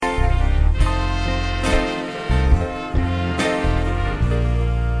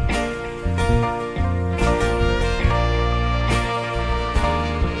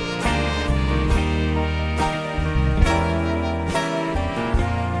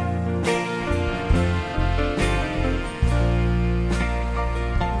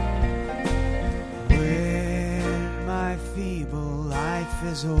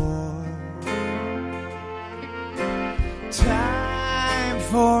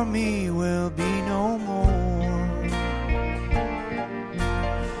for me will be no more.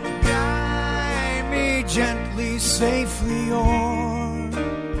 Guide me gently, safely o'er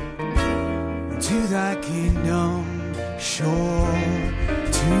to thy kingdom shore,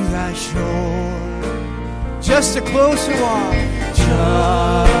 to thy shore. Just a closer walk,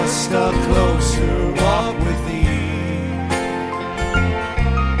 just a closer walk with thee.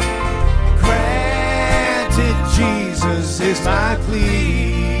 Jesus is my plea.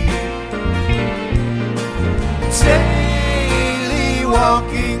 Daily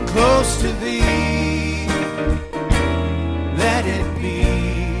walking close to thee. Let it be,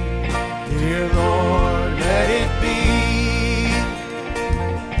 dear Lord, let it be.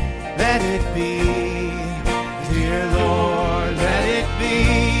 Let it be, dear Lord, let it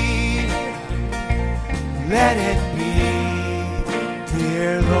be. Let it be,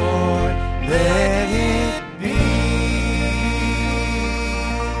 dear Lord, let it be.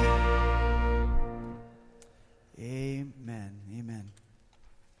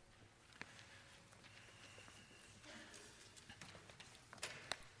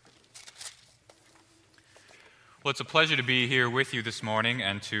 Well, it's a pleasure to be here with you this morning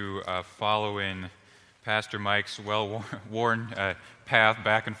and to follow in Pastor Mike's well-worn path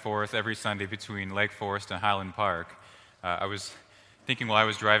back and forth every Sunday between Lake Forest and Highland Park. I was thinking while I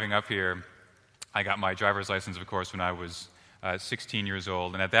was driving up here, I got my driver's license, of course, when I was 16 years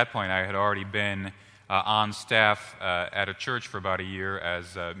old, and at that point I had already been on staff at a church for about a year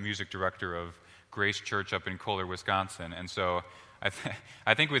as music director of Grace Church up in Kohler, Wisconsin, and so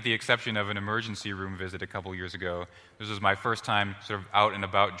I think with the exception of an emergency room visit a couple years ago, this was my first time sort of out and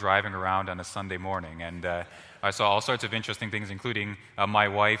about driving around on a Sunday morning. And I saw all sorts of interesting things, including my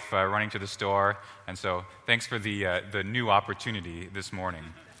wife running to the store. And so thanks for the new opportunity this morning.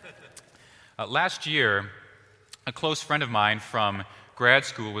 Last year, a close friend of mine from grad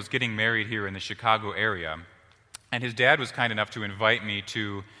school was getting married here in the Chicago area. And his dad was kind enough to invite me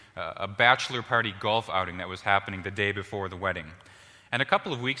to a bachelor party golf outing that was happening the day before the wedding. And a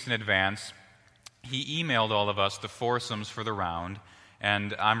couple of weeks in advance, he emailed all of us the foursomes for the round,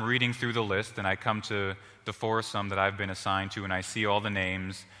 and I'm reading through the list, and I come to the foursome that I've been assigned to, and I see all the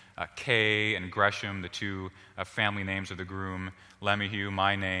names, Kay and Gresham, the two family names of the groom, Lemieux,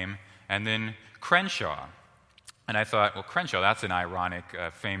 my name, and then Crenshaw. And I thought, well, Crenshaw, that's an ironic,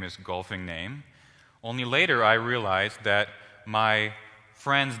 famous golfing name. Only later I realized that my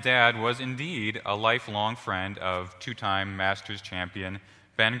friend's dad was indeed a lifelong friend of two-time Masters champion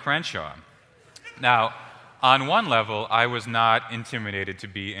Ben Crenshaw. Now, on one level, I was not intimidated to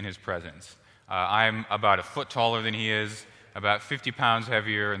be in his presence. I'm about a foot taller than he is, about 50 pounds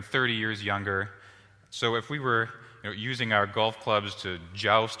heavier, and 30 years younger. So if we were using our golf clubs to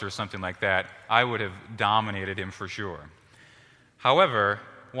joust or something like that, I would have dominated him for sure. However,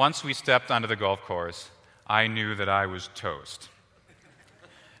 once we stepped onto the golf course, I knew that I was toast.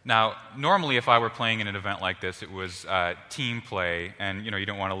 Now, normally if I were playing in an event like this, it was team play, and you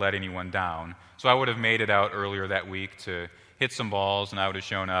don't want to let anyone down. So I would have made it out earlier that week to hit some balls, and I would have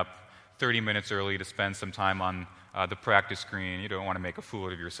shown up 30 minutes early to spend some time on the practice screen. You don't want to make a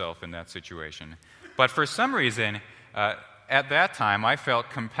fool of yourself in that situation. But for some reason, at that time, I felt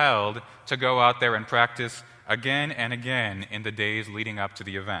compelled to go out there and practice again and again in the days leading up to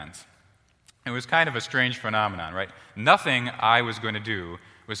the event. It was kind of a strange phenomenon, right? Nothing I was going to do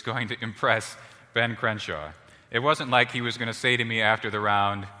was going to impress Ben Crenshaw. It wasn't like he was going to say to me after the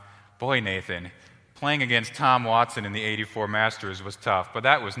round, "Boy, Nathan, playing against Tom Watson in the '84 Masters was tough, but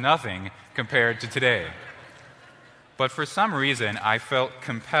that was nothing compared to today." But for some reason, I felt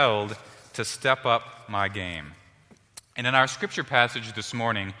compelled to step up my game. And in our scripture passage this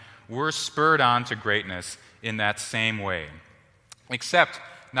morning, we're spurred on to greatness in that same way. Except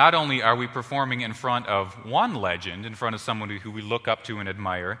not only are we performing in front of one legend, in front of someone who we look up to and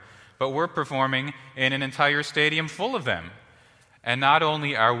admire, but we're performing in an entire stadium full of them. And not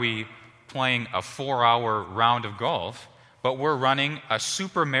only are we playing a 4-hour round of golf, but we're running a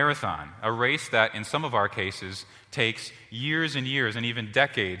super marathon, a race that in some of our cases takes years and years and even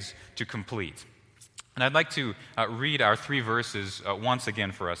decades to complete. And I'd like to read our 3 verses once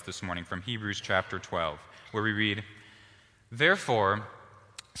again for us this morning from Hebrews chapter 12, where we read, "Therefore,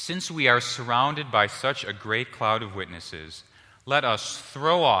 since we are surrounded by such a great cloud of witnesses, let us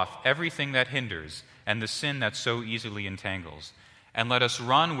throw off everything that hinders and the sin that so easily entangles, and let us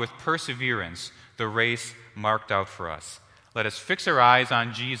run with perseverance the race marked out for us. Let us fix our eyes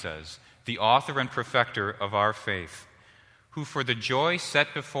on Jesus, the author and perfecter of our faith, who for the joy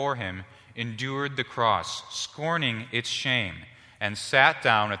set before him endured the cross, scorning its shame, and sat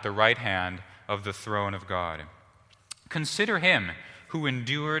down at the right hand of the throne of God. Consider him who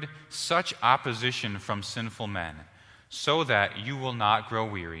endured such opposition from sinful men, so that you will not grow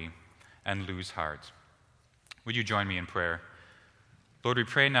weary and lose heart. Would you join me in prayer? Lord, we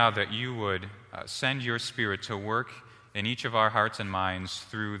pray now that you would send your Spirit to work in each of our hearts and minds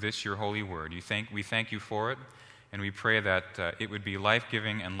through this, your holy word. We thank you for it, and we pray that it would be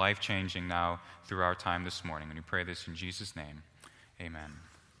life-giving and life-changing now through our time this morning. And we pray this in Jesus' name. Amen.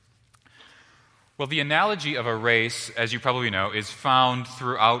 Well, the analogy of a race, as you probably know, is found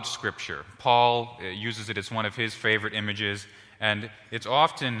throughout Scripture. Paul uses it as one of his favorite images, and it's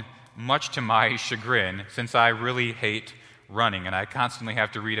often much to my chagrin, since I really hate running, and I constantly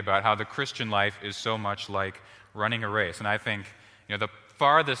have to read about how the Christian life is so much like running a race. And I think, the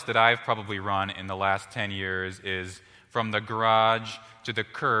farthest that I've probably run in the last 10 years is from the garage to the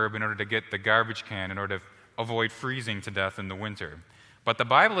curb in order to get the garbage can in order to avoid freezing to death in the winter. But the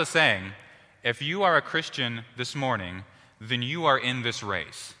Bible is saying, if you are a Christian this morning, then you are in this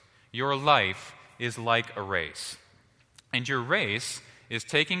race. Your life is like a race. And your race is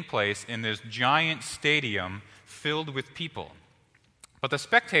taking place in this giant stadium filled with people. But the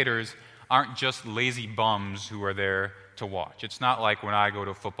spectators aren't just lazy bums who are there to watch. It's not like when I go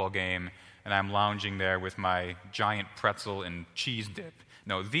to a football game and I'm lounging there with my giant pretzel and cheese dip.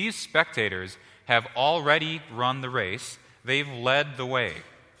 No, these spectators have already run the race. They've led the way.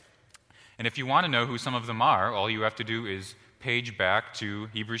 And if you want to know who some of them are, all you have to do is page back to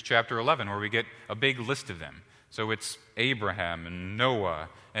Hebrews chapter 11, where we get a big list of them. So it's Abraham and Noah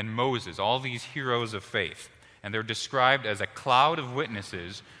and Moses, all these heroes of faith. And they're described as a cloud of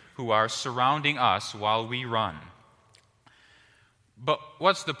witnesses who are surrounding us while we run. But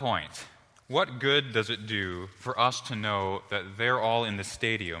what's the point? What good does it do for us to know that they're all in the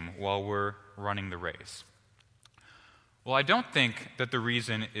stadium while we're running the race? Well, I don't think that the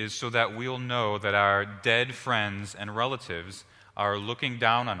reason is so that we'll know that our dead friends and relatives are looking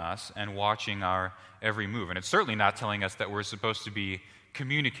down on us and watching our every move. And it's certainly not telling us that we're supposed to be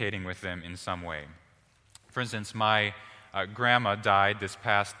communicating with them in some way. For instance, my grandma died this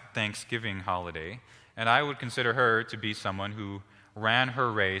past Thanksgiving holiday, and I would consider her to be someone who ran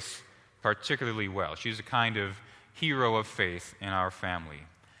her race particularly well. She's a kind of hero of faith in our family.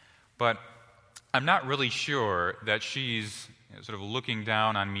 But I'm not really sure that she's sort of looking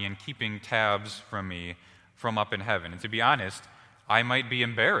down on me and keeping tabs from me from up in heaven. And to be honest, I might be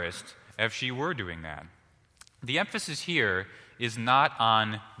embarrassed if she were doing that. The emphasis here is not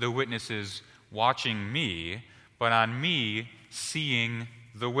on the witnesses watching me, but on me seeing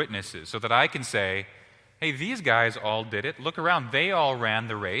the witnesses, so that I can say, hey, these guys all did it. Look around. They all ran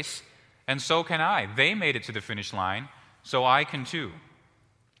the race, and so can I. They made it to the finish line, so I can too.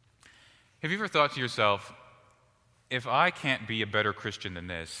 Have you ever thought to yourself, if I can't be a better Christian than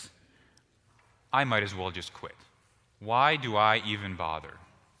this, I might as well just quit. Why do I even bother?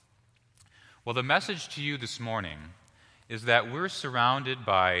 Well, the message to you this morning is that we're surrounded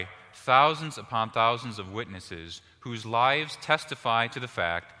by thousands upon thousands of witnesses whose lives testify to the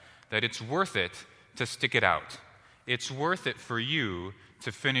fact that it's worth it to stick it out. It's worth it for you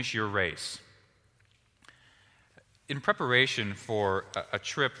to finish your race. In preparation for a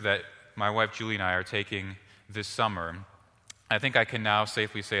trip that my wife Julie and I are taking this summer, I think I can now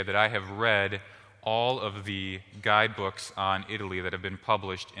safely say that I have read all of the guidebooks on Italy that have been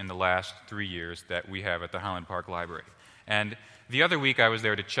published in the last 3 years that we have at the Highland Park Library. And the other week I was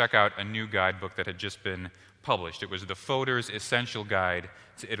there to check out a new guidebook that had just been published. It was the Fodor's Essential Guide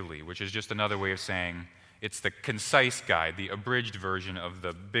to Italy, which is just another way of saying it's the concise guide, the abridged version of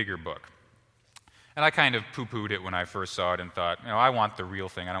the bigger book. And I kind of poo-pooed it when I first saw it and thought, I want the real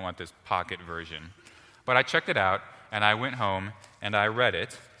thing. I don't want this pocket version. But I checked it out, and I went home, and I read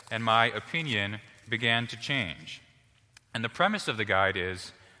it, and my opinion began to change. And the premise of the guide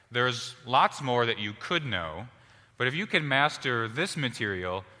is there's lots more that you could know, but if you can master this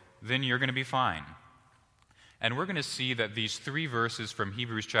material, then you're going to be fine. And we're going to see that these 3 verses from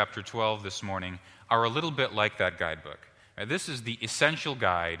Hebrews chapter 12 this morning are a little bit like that guidebook. This is the essential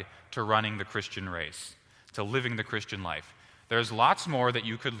guide to running the Christian race, to living the Christian life. There's lots more that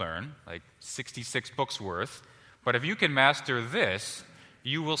you could learn, like 66 books worth, but if you can master this,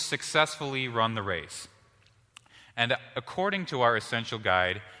 you will successfully run the race. And according to our essential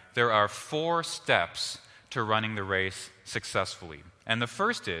guide, there are 4 steps to running the race successfully. And the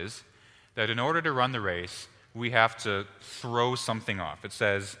first is that in order to run the race, we have to throw something off. It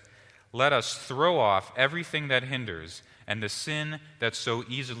says, "Let us throw off everything that hinders and the sin that so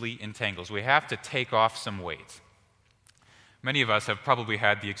easily entangles." We have to take off some weight. Many of us have probably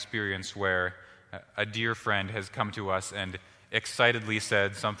had the experience where a dear friend has come to us and excitedly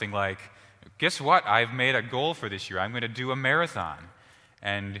said something like, "Guess what? I've made a goal for this year. I'm going to do a marathon."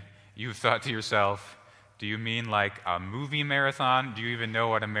 And you've thought to yourself, do you mean like a movie marathon? Do you even know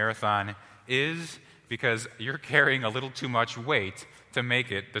what a marathon is? Because you're carrying a little too much weight to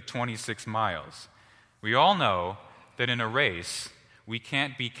make it the 26 miles. We all know that in a race, we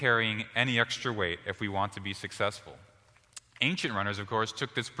can't be carrying any extra weight if we want to be successful. Ancient runners, of course,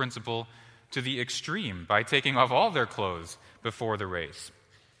 took this principle to the extreme by taking off all their clothes before the race.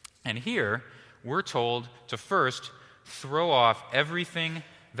 And here, we're told to first throw off everything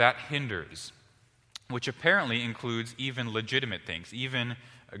that hinders, which apparently includes even legitimate things, even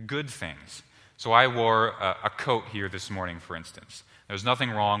good things. So I wore a coat here this morning, for instance. There's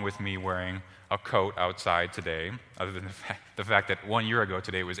nothing wrong with me wearing a coat outside today, other than the fact that 1 year ago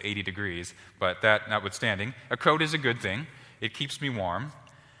today it was 80 degrees, but that notwithstanding, a coat is a good thing. It keeps me warm.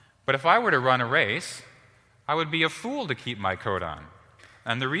 But if I were to run a race, I would be a fool to keep my coat on.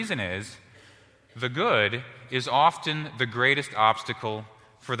 And the reason is, the good is often the greatest obstacle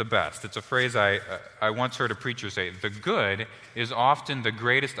for the best. It's a phrase I once heard a preacher say, the good is often the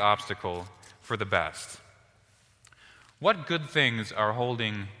greatest obstacle for the best. What good things are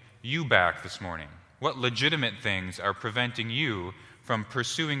holding you back this morning? What legitimate things are preventing you from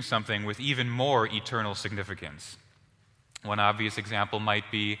pursuing something with even more eternal significance? One obvious example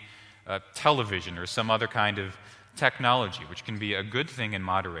might be television or some other kind of technology, which can be a good thing in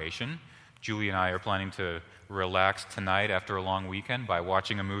moderation. Julie and I are planning to relax tonight after a long weekend by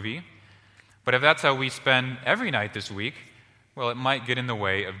watching a movie. But if that's how we spend every night this week, well, it might get in the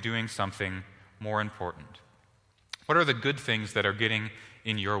way of doing something more important. What are the good things that are getting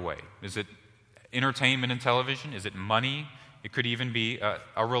in your way? Is it entertainment and television? Is it money? It could even be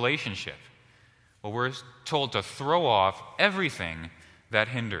a relationship. Well, we're told to throw off everything that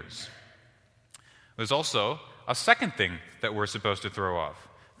hinders. There's also a second thing that we're supposed to throw off.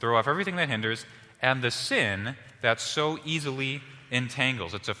 Throw off everything that hinders and the sin that so easily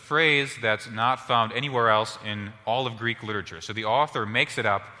entangles. It's a phrase that's not found anywhere else in all of Greek literature. So the author makes it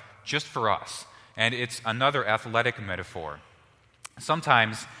up just for us. And it's another athletic metaphor.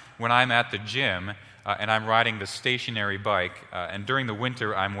 Sometimes when I'm at the gym and I'm riding the stationary bike, and during the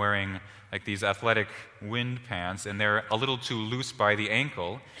winter I'm wearing like these athletic wind pants, and they're a little too loose by the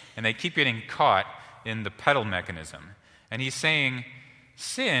ankle, and they keep getting caught in the pedal mechanism. And he's saying,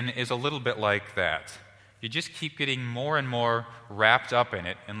 sin is a little bit like that. You just keep getting more and more wrapped up in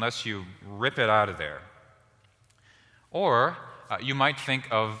it unless you rip it out of there. Or you might think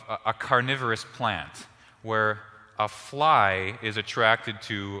of a carnivorous plant where a fly is attracted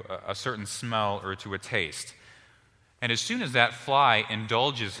to a certain smell or to a taste. And as soon as that fly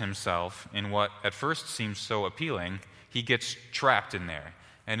indulges himself in what at first seems so appealing, he gets trapped in there.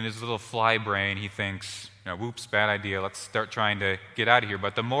 And in his little fly brain, he thinks, whoops, bad idea, let's start trying to get out of here.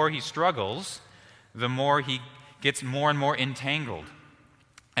 But the more he struggles, the more he gets more and more entangled.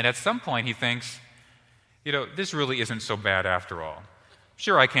 And at some point, he thinks, this really isn't so bad after all.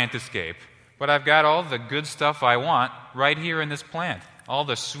 Sure, I can't escape, but I've got all the good stuff I want right here in this plant, all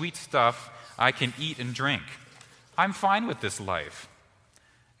the sweet stuff I can eat and drink. I'm fine with this life.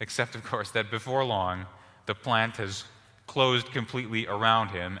 Except, of course, that before long, the plant has closed completely around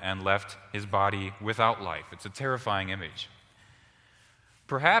him and left his body without life. It's a terrifying image.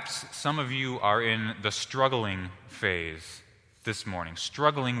 Perhaps some of you are in the struggling phase this morning,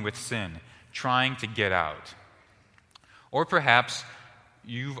 struggling with sin, trying to get out. Or perhaps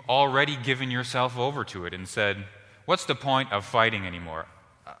you've already given yourself over to it and said, what's the point of fighting anymore?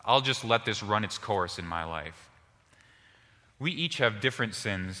 I'll just let this run its course in my life. We each have different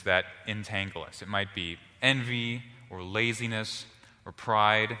sins that entangle us. It might be envy or laziness or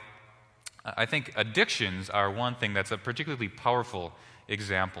pride. I think addictions are one thing that's a particularly powerful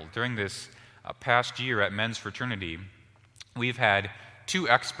example. During this past year at Men's Fraternity, we've had 2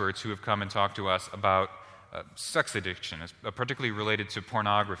 experts who have come and talked to us about sex addiction, particularly related to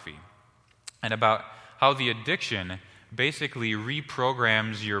pornography, and about how the addiction basically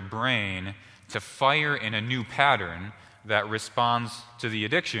reprograms your brain to fire in a new pattern that responds to the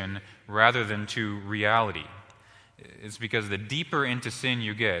addiction rather than to reality. It's because the deeper into sin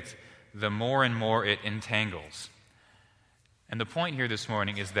you get, the more and more it entangles. And the point here this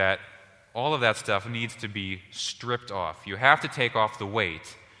morning is that all of that stuff needs to be stripped off. You have to take off the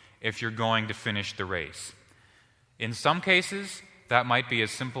weight if you're going to finish the race. In some cases, that might be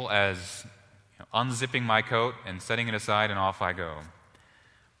as simple as unzipping my coat and setting it aside and off I go.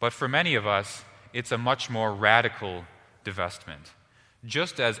 But for many of us, it's a much more radical divestment.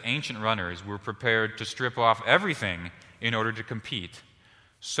 Just as ancient runners were prepared to strip off everything in order to compete,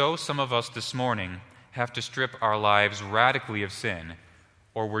 so some of us this morning have to strip our lives radically of sin,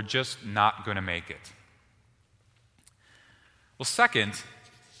 or we're just not going to make it. Well, second,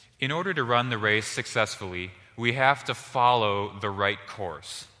 in order to run the race successfully, we have to follow the right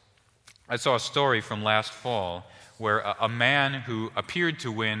course. I saw a story from last fall where a man who appeared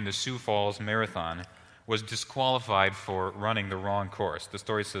to win the Sioux Falls Marathon was disqualified for running the wrong course. The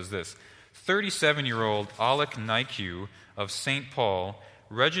story says this: 37-year-old Alec Naiku of St. Paul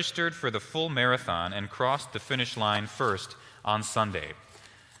registered for the full marathon and crossed the finish line first on Sunday.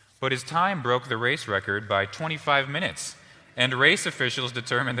 But his time broke the race record by 25 minutes, and race officials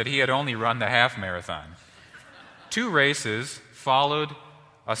determined that he had only run the half marathon. 2 races followed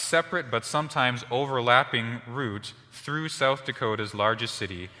a separate but sometimes overlapping route through South Dakota's largest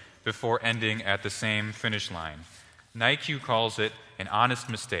city before ending at the same finish line. Naiku calls it an honest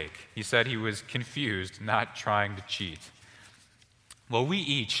mistake. He said he was confused, not trying to cheat. Well, we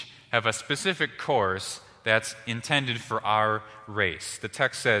each have a specific course that's intended for our race. The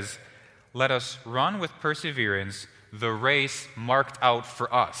text says, "Let us run with perseverance the race marked out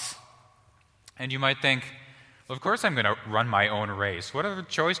for us." And you might think, well, of course I'm going to run my own race. What other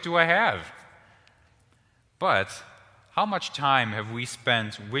choice do I have? But how much time have we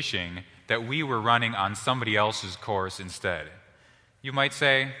spent wishing that we were running on somebody else's course instead? You might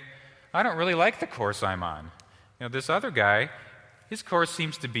say, I don't really like the course I'm on. This other guy, his course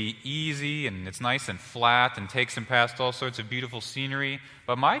seems to be easy and it's nice and flat and takes him past all sorts of beautiful scenery,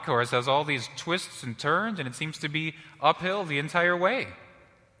 but my course has all these twists and turns and it seems to be uphill the entire way.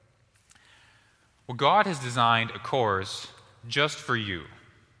 Well, God has designed a course just for you.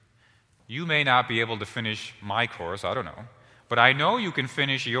 You may not be able to finish my course, I don't know, but I know you can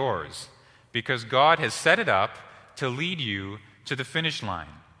finish yours because God has set it up to lead you to the finish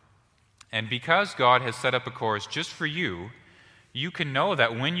line. And because God has set up a course just for you, you can know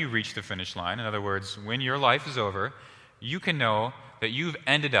that when you reach the finish line, in other words, when your life is over, you can know that you've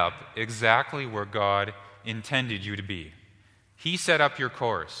ended up exactly where God intended you to be. He set up your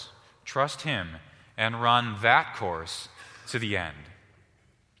course. Trust Him and run that course to the end.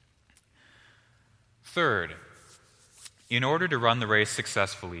 Third, in order to run the race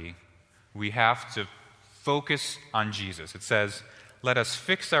successfully, we have to focus on Jesus. It says, "Let us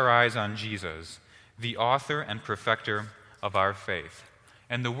fix our eyes on Jesus, the author and perfecter of our faith."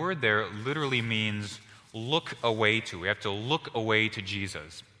 And the word there literally means look away to. We have to look away to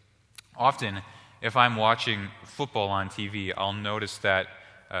Jesus. Often, if I'm watching football on TV, I'll notice that,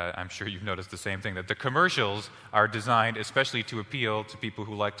 I'm sure you've noticed the same thing, that the commercials are designed especially to appeal to people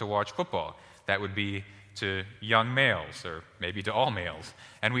who like to watch football. That would be to young males, or maybe to all males.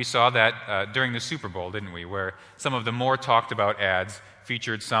 And we saw that during the Super Bowl, didn't we, where some of the more talked about ads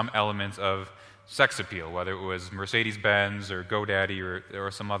featured some elements of sex appeal, whether it was Mercedes-Benz or GoDaddy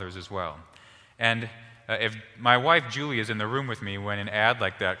or some others as well. And if my wife Julie is in the room with me when an ad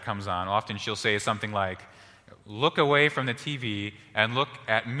like that comes on, often she'll say something like, "Look away from the TV and look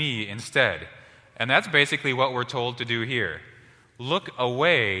at me instead." And that's basically what we're told to do here. Look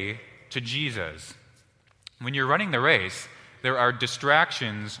away to Jesus. When you're running the race, there are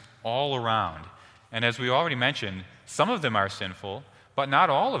distractions all around. And as we already mentioned, some of them are sinful, but not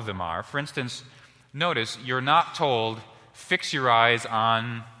all of them are. For instance, notice you're not told, fix your eyes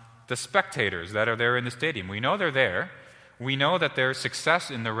on the spectators that are there in the stadium. We know they're there. We know that their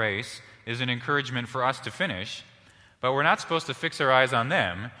success in the race is an encouragement for us to finish, but we're not supposed to fix our eyes on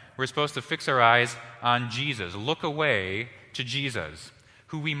them. We're supposed to fix our eyes on Jesus. Look away to Jesus,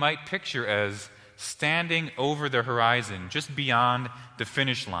 who we might picture as standing over the horizon, just beyond the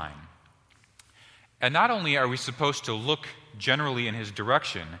finish line. And not only are we supposed to look generally in his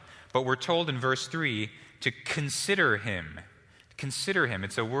direction, but we're told in verse 3 to consider him. Consider him.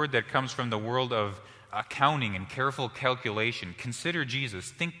 It's a word that comes from the world of accounting and careful calculation. Consider Jesus.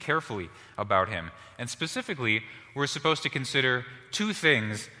 Think carefully about him. And specifically, we're supposed to consider 2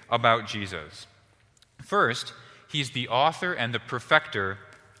 things about Jesus. First, he's the author and the perfecter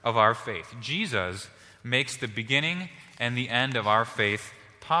of our faith. Jesus makes the beginning and the end of our faith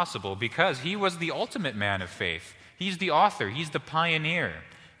possible because he was the ultimate man of faith. He's the author. He's the pioneer.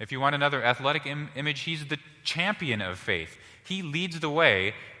 If you want another athletic image, he's the champion of faith. He leads the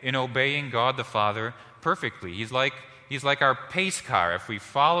way in obeying God the Father perfectly. He's like our pace car. If we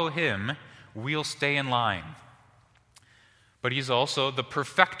follow him, we'll stay in line. But he's also the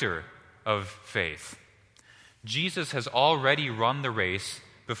perfecter of faith. Jesus has already run the race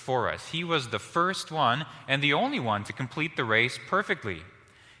before us. He was the first one and the only one to complete the race perfectly.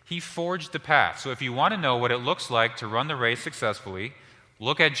 He forged the path. So if you want to know what it looks like to run the race successfully,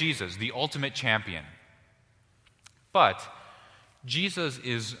 look at Jesus, the ultimate champion. But Jesus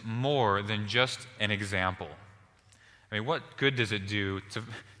is more than just an example. What good does it do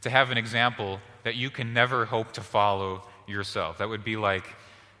to have an example that you can never hope to follow yourself. That would be like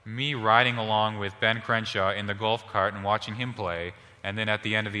me riding along with Ben Crenshaw in the golf cart and watching him play, and then at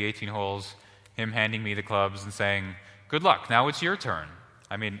the end of the 18 holes, him handing me the clubs and saying, "Good luck, now it's your turn."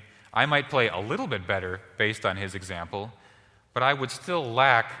 I mean, I might play a little bit better based on his example, but I would still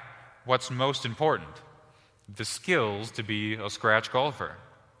lack what's most important, the skills to be a scratch golfer.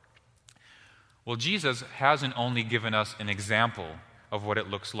 Well, Jesus hasn't only given us an example of what it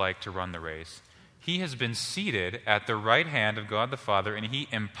looks like to run the race. He has been seated at the right hand of God the Father, and he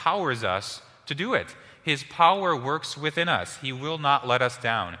empowers us to do it. His power works within us. He will not let us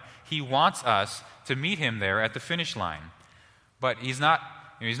down. He wants us to meet him there at the finish line. But he's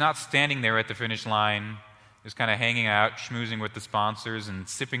not standing there at the finish line just kind of hanging out, schmoozing with the sponsors and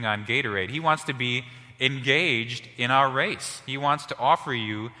sipping on Gatorade. He wants to be engaged in our race. He wants to offer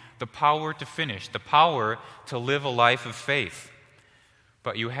you the power to finish, the power to live a life of faith.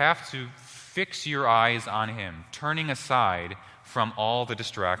 But you have to fix your eyes on him, turning aside from all the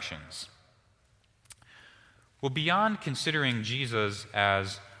distractions. Well, beyond considering Jesus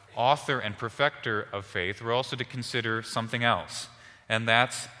as author and perfecter of faith, we're also to consider something else, and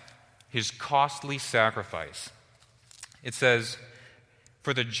that's his costly sacrifice. It says,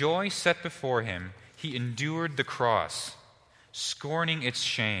 "For the joy set before him, he endured the cross, scorning its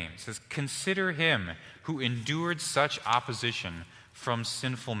shame." It says, "Consider him who endured such opposition from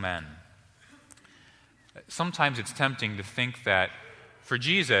sinful men." Sometimes it's tempting to think that for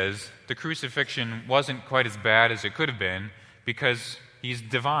Jesus, the crucifixion wasn't quite as bad as it could have been because he's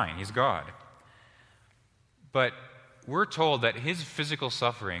divine, he's God. But we're told that his physical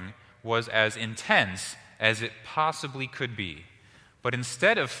suffering was as intense as it possibly could be. But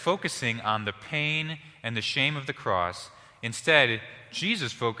instead of focusing on the pain and the shame of the cross, instead,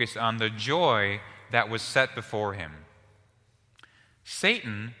 Jesus focused on the joy that was set before him.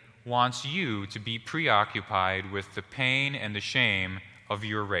 Satan wants you to be preoccupied with the pain and the shame of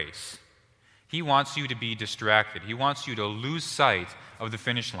your race. He wants you to be distracted. He wants you to lose sight of the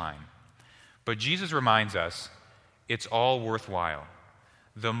finish line. But Jesus reminds us it's all worthwhile.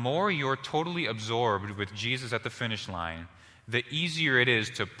 The more you're totally absorbed with Jesus at the finish line, the easier it is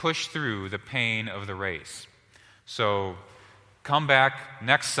to push through the pain of the race. So come back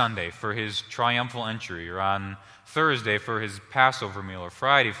next Sunday for his triumphal entry, or on Thursday for his Passover meal, or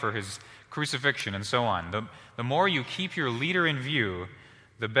Friday for his crucifixion, and so on. The more you keep your leader in view,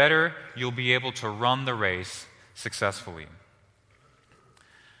 the better you'll be able to run the race successfully.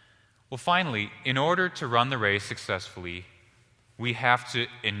 Well, finally, in order to run the race successfully, we have to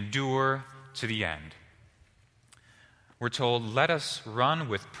endure to the end. We're told, "Let us run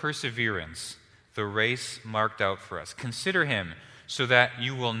with perseverance the race marked out for us. Consider him so that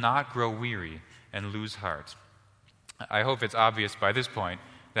you will not grow weary and lose heart." I hope it's obvious by this point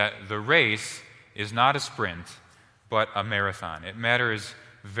that the race is not a sprint, but a marathon. It matters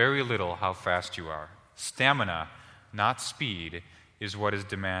very little how fast you are. Stamina, not speed, is what is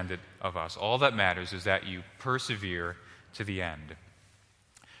demanded of us. All that matters is that you persevere to the end.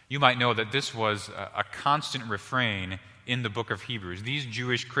 You might know that this was a constant refrain in the book of Hebrews. These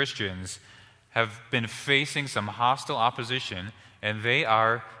Jewish Christians have been facing some hostile opposition, and they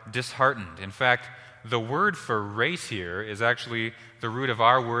are disheartened. In fact, the word for race here is actually the root of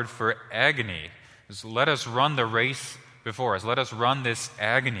our word for agony. It's, let us run the race before us. Let us run this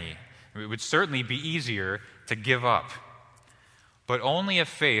agony. It would certainly be easier to give up. But only a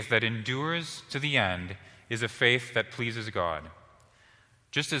faith that endures to the end is a faith that pleases God.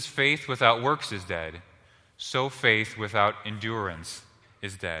 Just as faith without works is dead, so faith without endurance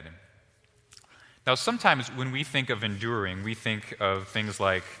is dead. Now, sometimes when we think of enduring, we think of things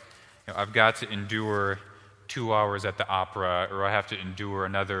like, I've got to endure 2 hours at the opera, or I have to endure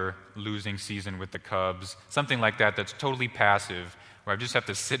another losing season with the Cubs, something like that that's totally passive, where I just have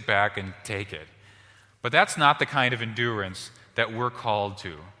to sit back and take it. But that's not the kind of endurance that we're called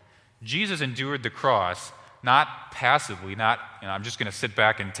to. Jesus endured the cross, not passively, not, I'm just going to sit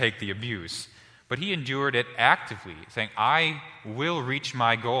back and take the abuse, but he endured it actively, saying, I will reach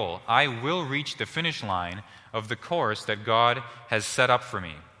my goal. I will reach the finish line of the course that God has set up for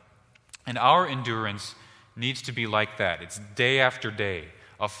me. And our endurance needs to be like that. It's day after day,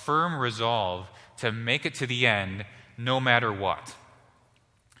 a firm resolve to make it to the end no matter what.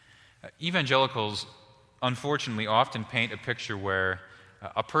 Evangelicals, unfortunately, often paint a picture where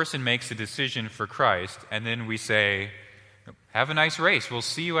a person makes a decision for Christ, and then we say, have a nice race, we'll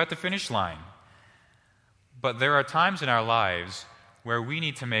see you at the finish line. But there are times in our lives where we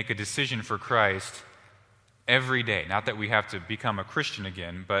need to make a decision for Christ every day. Not that we have to become a Christian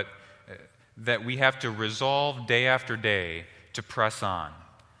again, but that we have to resolve day after day to press on.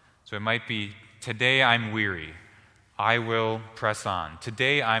 So it might be, today I'm weary. I will press on.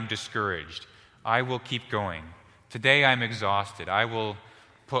 Today I'm discouraged. I will keep going. Today I'm exhausted. I will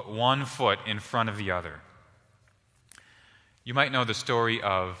put one foot in front of the other. You might know the story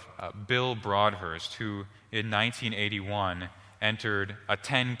of Bill Broadhurst, who in 1981 entered a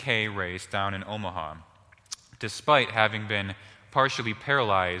 10K race down in Omaha, despite having been partially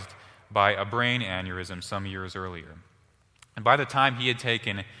paralyzed by a brain aneurysm some years earlier. And by the time he had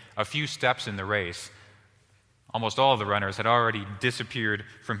taken a few steps in the race, almost all of the runners had already disappeared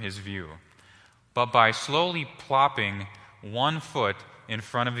from his view. But by slowly plopping one foot in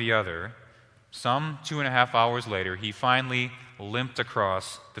front of the other, some 2.5 hours later, he finally limped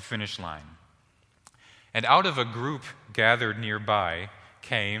across the finish line. And out of a group gathered nearby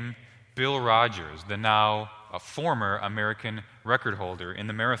came Bill Rogers, the now a former American record holder in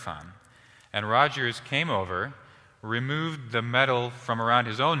the marathon. And Rogers came over, removed the medal from around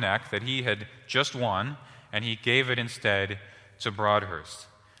his own neck that he had just won, and he gave it instead to Broadhurst.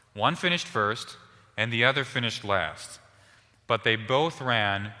 One finished first, and the other finished last. But they both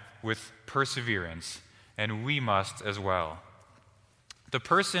ran with perseverance, and we must as well. The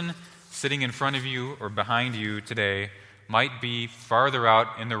person sitting in front of you or behind you today might be farther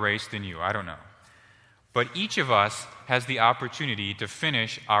out in the race than you, I don't know. But each of us has the opportunity to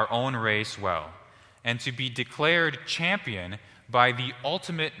finish our own race well and to be declared champion by the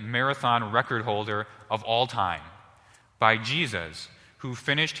ultimate marathon record holder of all time, by Jesus, who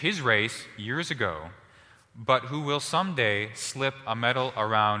finished his race years ago, but who will someday slip a medal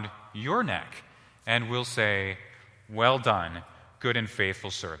around your neck and will say, "Well done, good and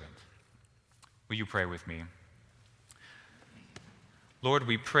faithful servant." Will you pray with me? Lord,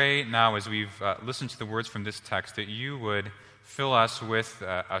 we pray now as we've listened to the words from this text that you would fill us with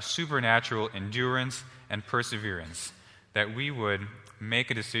a supernatural endurance and perseverance, that we would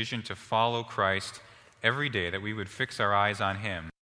make a decision to follow Christ every day, that we would fix our eyes on him.